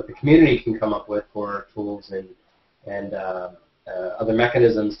the community can come up with for tools and other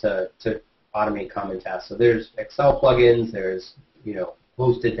mechanisms to automate common tasks. So there's Excel plugins, there's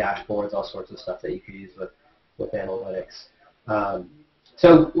hosted dashboards, all sorts of stuff that you could use with analytics.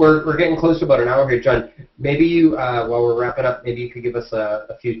 So we're getting close to about an hour here, John. Maybe you, while we're wrapping up, maybe you could give us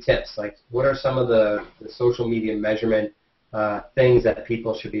a few tips. Like, what are some of the social media measurement things that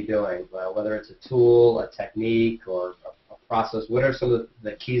people should be doing? Whether it's a tool, a technique, or a process. What are some of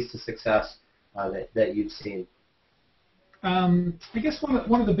the keys to success that you've seen? I guess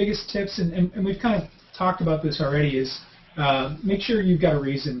one of the biggest tips, and we've kind of talked about this already, is make sure you've got a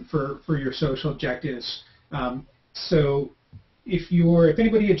reason for your social objectives. So if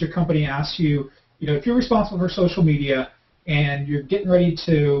anybody at your company asks you, if you're responsible for social media and you're getting ready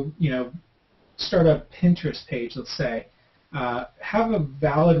to, start a Pinterest page, let's say, have a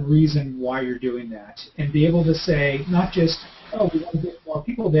valid reason why you're doing that, and be able to say not just, oh, we want to get more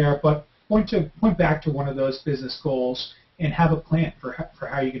people there, but point back to one of those business goals and have a plan for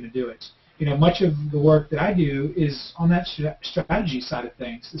how you're going to do it. Much of the work that I do is on that strategy side of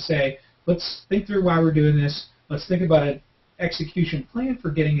things, to say, let's think through why we're doing this, let's think about an execution plan for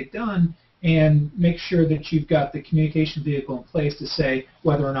getting it done, and make sure that you've got the communication vehicle in place to say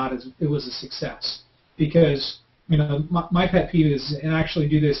whether or not it was a success. Because my pet peeve is, and I actually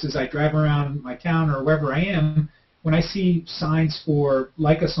do this as I drive around my town or wherever I am, when I see signs for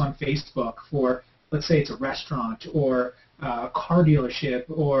like us on Facebook for, let's say it's a restaurant or a car dealership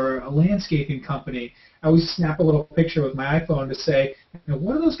or a landscaping company, I always snap a little picture with my iPhone to say,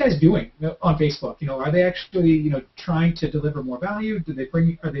 what are those guys doing on Facebook? Are they actually trying to deliver more value? Are they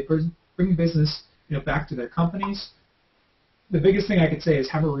bringing business back to their companies? The biggest thing I could say is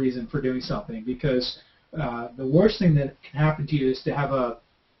have a reason for doing something, because the worst thing that can happen to you is to have a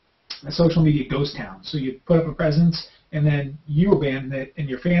social media ghost town. So you put up a presence, and then you abandon it, and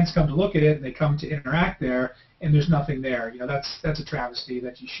your fans come to look at it, and they come to interact there, and there's nothing there. That's a travesty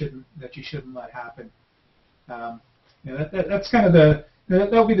that you shouldn't let happen. That's kind of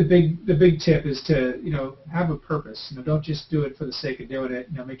that'll be the big tip, is to have a purpose. Don't just do it for the sake of doing it.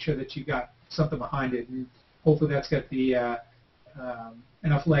 Make sure that you got something behind it, and hopefully that's got the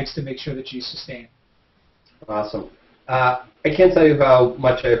enough legs to make sure that you sustain. Awesome. I can't tell you how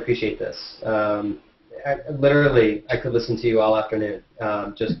much I appreciate this. Literally, I could listen to you all afternoon,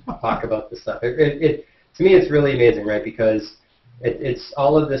 just talk about this stuff. To me, it's really amazing, right? Because it's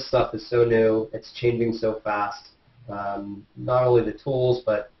all of this stuff is so new. It's changing so fast. Not only the tools,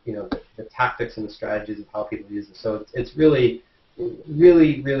 but the tactics and the strategies of how people use it. So it's really,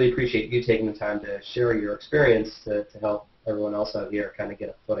 really, really appreciate you taking the time to share your experience to help everyone else out here kind of get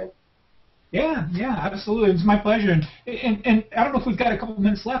a footing. Yeah, absolutely. It's my pleasure. And I don't know if we've got a couple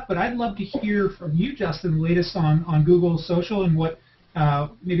minutes left, but I'd love to hear from you, Justin, the latest on Google Social, and what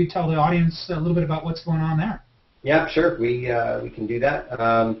maybe tell the audience a little bit about what's going on there. Yeah, sure. We can do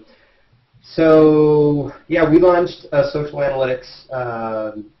that. So yeah, we launched social analytics,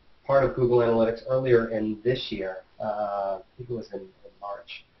 part of Google Analytics, earlier in this year. I think it was in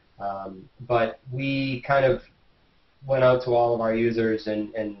March. But we kind of went out to all of our users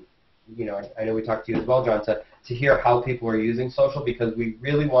and I know we talked to you as well, John, to hear how people were using social, because we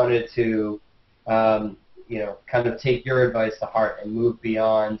really wanted to, kind of take your advice to heart and move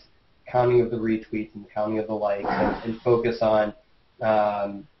beyond counting of the retweets and counting of the likes and focus on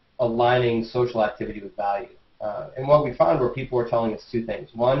aligning social activity with value. And what we found were people were telling us two things.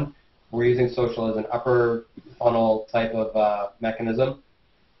 One, we're using social as an upper funnel type of mechanism,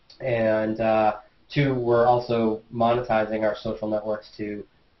 and two, we're also monetizing our social networks to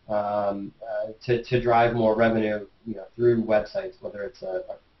drive more revenue, through websites, whether it's a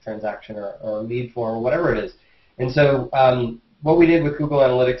transaction or a lead form or whatever it is. And so what we did with Google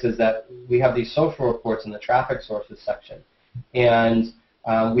Analytics is that we have these social reports in the traffic sources section, and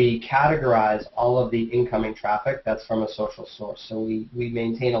we categorize all of the incoming traffic that's from a social source. So we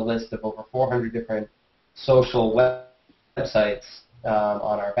maintain a list of over 400 different social websites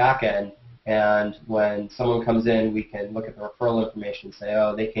on our back end, And when someone comes in, we can look at the referral information and say,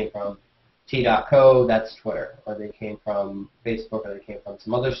 oh, they came from T.co, that's Twitter, or they came from Facebook, or they came from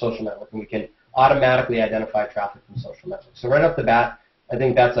some other social network, and we can automatically identify traffic from social networks. So right off the bat, I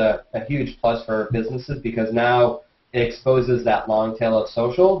think that's a huge plus for businesses, because now it exposes that long tail of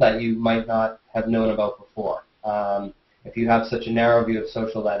social that you might not have known about before. If you have such a narrow view of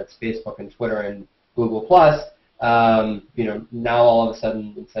social that it's Facebook and Twitter and Google+, now all of a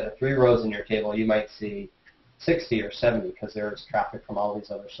sudden, instead of 3 rows in your table, you might see 60 or 70 because there's traffic from all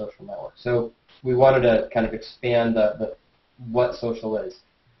these other social networks. So we wanted to kind of expand what social is.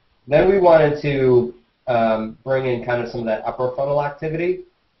 Then we wanted to bring in kind of some of that upper funnel activity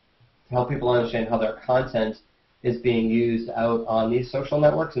to help people understand how their content is being used out on these social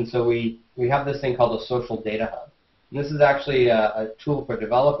networks. And so we have this thing called a social data hub. And this is actually a tool for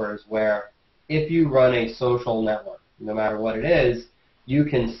developers where if you run a social network, no matter what it is, you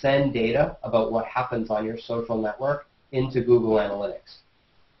can send data about what happens on your social network into Google Analytics.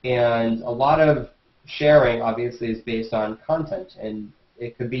 And a lot of sharing, obviously, is based on content, and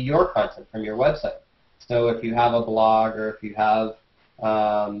it could be your content from your website. So if you have a blog or if you have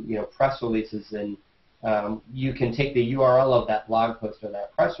press releases, then you can take the URL of that blog post or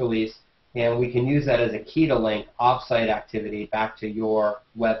that press release, and we can use that as a key to link offsite activity back to your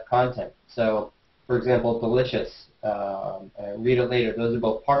web content. So, for example, Delicious and Read It Later, those are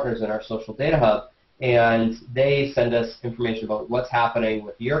both partners in our social data hub, and they send us information about what's happening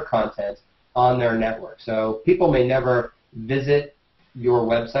with your content on their network. So people may never visit your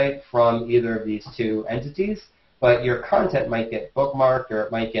website from either of these two entities, but your content might get bookmarked or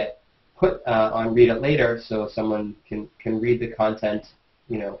it might get put on Read It Later, so someone can read the content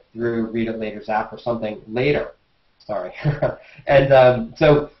through Read It Later's app or something later. Sorry. And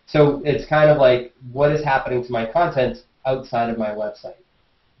so it's kind of like, what is happening to my content outside of my website?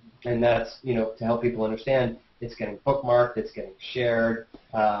 And that's, to help people understand, it's getting bookmarked, it's getting shared,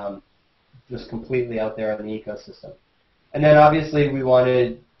 just completely out there in the ecosystem. And then obviously we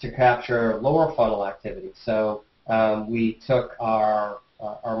wanted to capture lower funnel activity. So we took our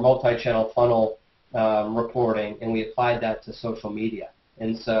multi-channel funnel reporting and we applied that to social media.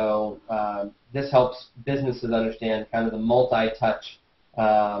 And so this helps businesses understand kind of the multi-touch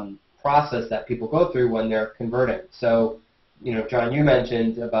process that people go through when they're converting. So, John, you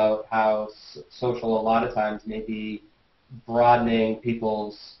mentioned about how social a lot of times may be broadening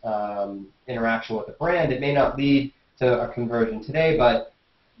people's interaction with the brand. It may not lead to a conversion today, but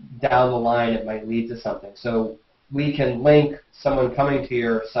down the line it might lead to something. So we can link someone coming to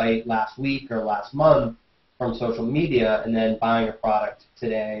your site last week or last month from social media and then buying a product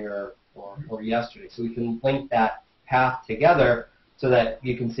today or yesterday. So we can link that path together so that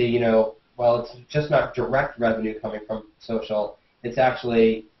you can see, well, it's just not direct revenue coming from social, it's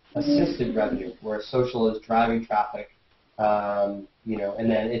actually assisted revenue where social is driving traffic, and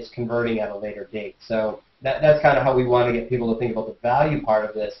then it's converting at a later date. So that's kind of how we want to get people to think about the value part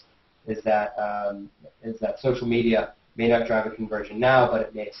of this, is that social media may not drive a conversion now, but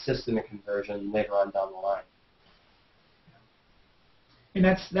it may assist in a conversion later on down the line. And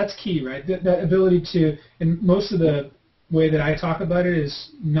that's key, right? That ability to, and most of the way that I talk about it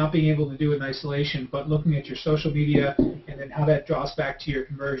is not being able to do it in isolation, but looking at your social media and then how that draws back to your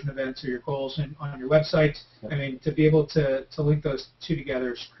conversion events or your goals on your website. I mean, to be able to link those two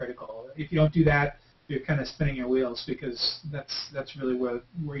together is critical. If you don't do that, you're kind of spinning your wheels, because that's really where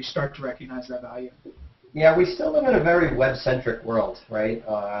you start to recognize that value. Yeah, we still live in a very web-centric world, right?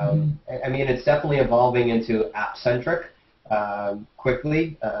 I mean, it's definitely evolving into app-centric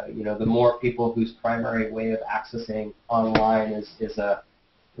quickly. The more people whose primary way of accessing online is a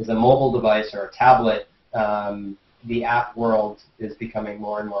mobile device or a tablet, the app world is becoming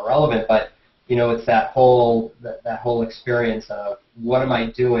more and more relevant. But it's that whole experience of what am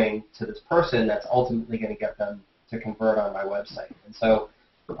I doing to this person that's ultimately going to get them to convert on my website. And so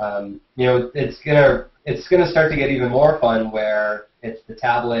it's gonna start to get even more fun, where it's the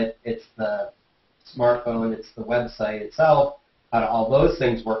tablet, it's the smartphone, it's the website itself, how do all those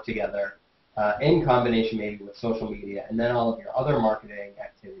things work together in combination maybe with social media, and then all of your other marketing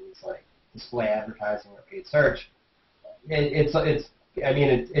activities like display advertising or paid search. It's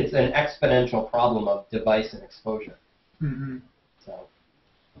an exponential problem of device and exposure. Mm-hmm. So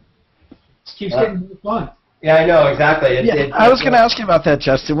it keeps getting fun. Yeah, I know, exactly. I was going to ask you about that,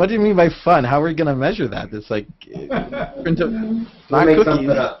 Justin. What do you mean by fun? How are we going to measure that? It's like we'll make something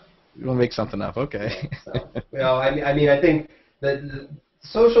up. We'll make something up. Okay. So, I think the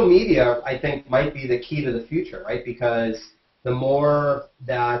social media, I think, might be the key to the future, right? Because the more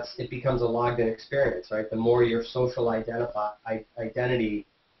that it becomes a logged-in experience, right? The more your social identity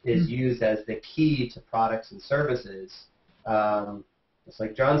is used as the key to products and services, just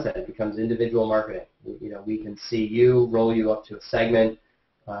like John said, it becomes individual marketing. We can see you, roll you up to a segment,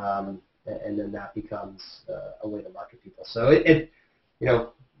 and then that becomes a way to market people. So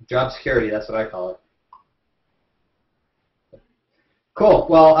job security, that's what I call it. Cool.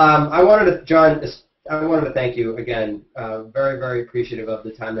 Well, I wanted to thank you again. Very, very appreciative of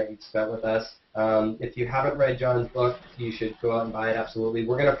the time that you've spent with us. If you haven't read John's book, you should go out and buy it, absolutely.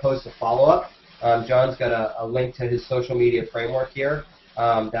 We're going to post a follow-up. John's got a link to his social media framework here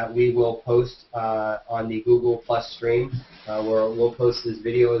that we will post on the Google Plus stream, where we'll post this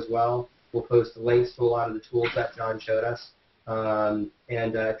video as well. We'll post links to a lot of the tools that John showed us. And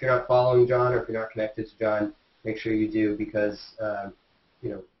if you're not following John or if you're not connected to John, make sure you do, because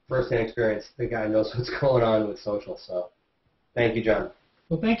first-hand experience, the guy knows what's going on with social. So thank you, John.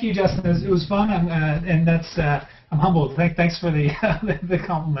 Well, thank you, Justin. It was fun, and that's I'm humbled. Thanks for the the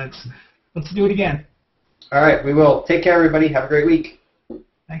compliments. Let's do it again. All right, we will. Take care, everybody. Have a great week.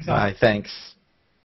 Thanks. Bye. Thanks.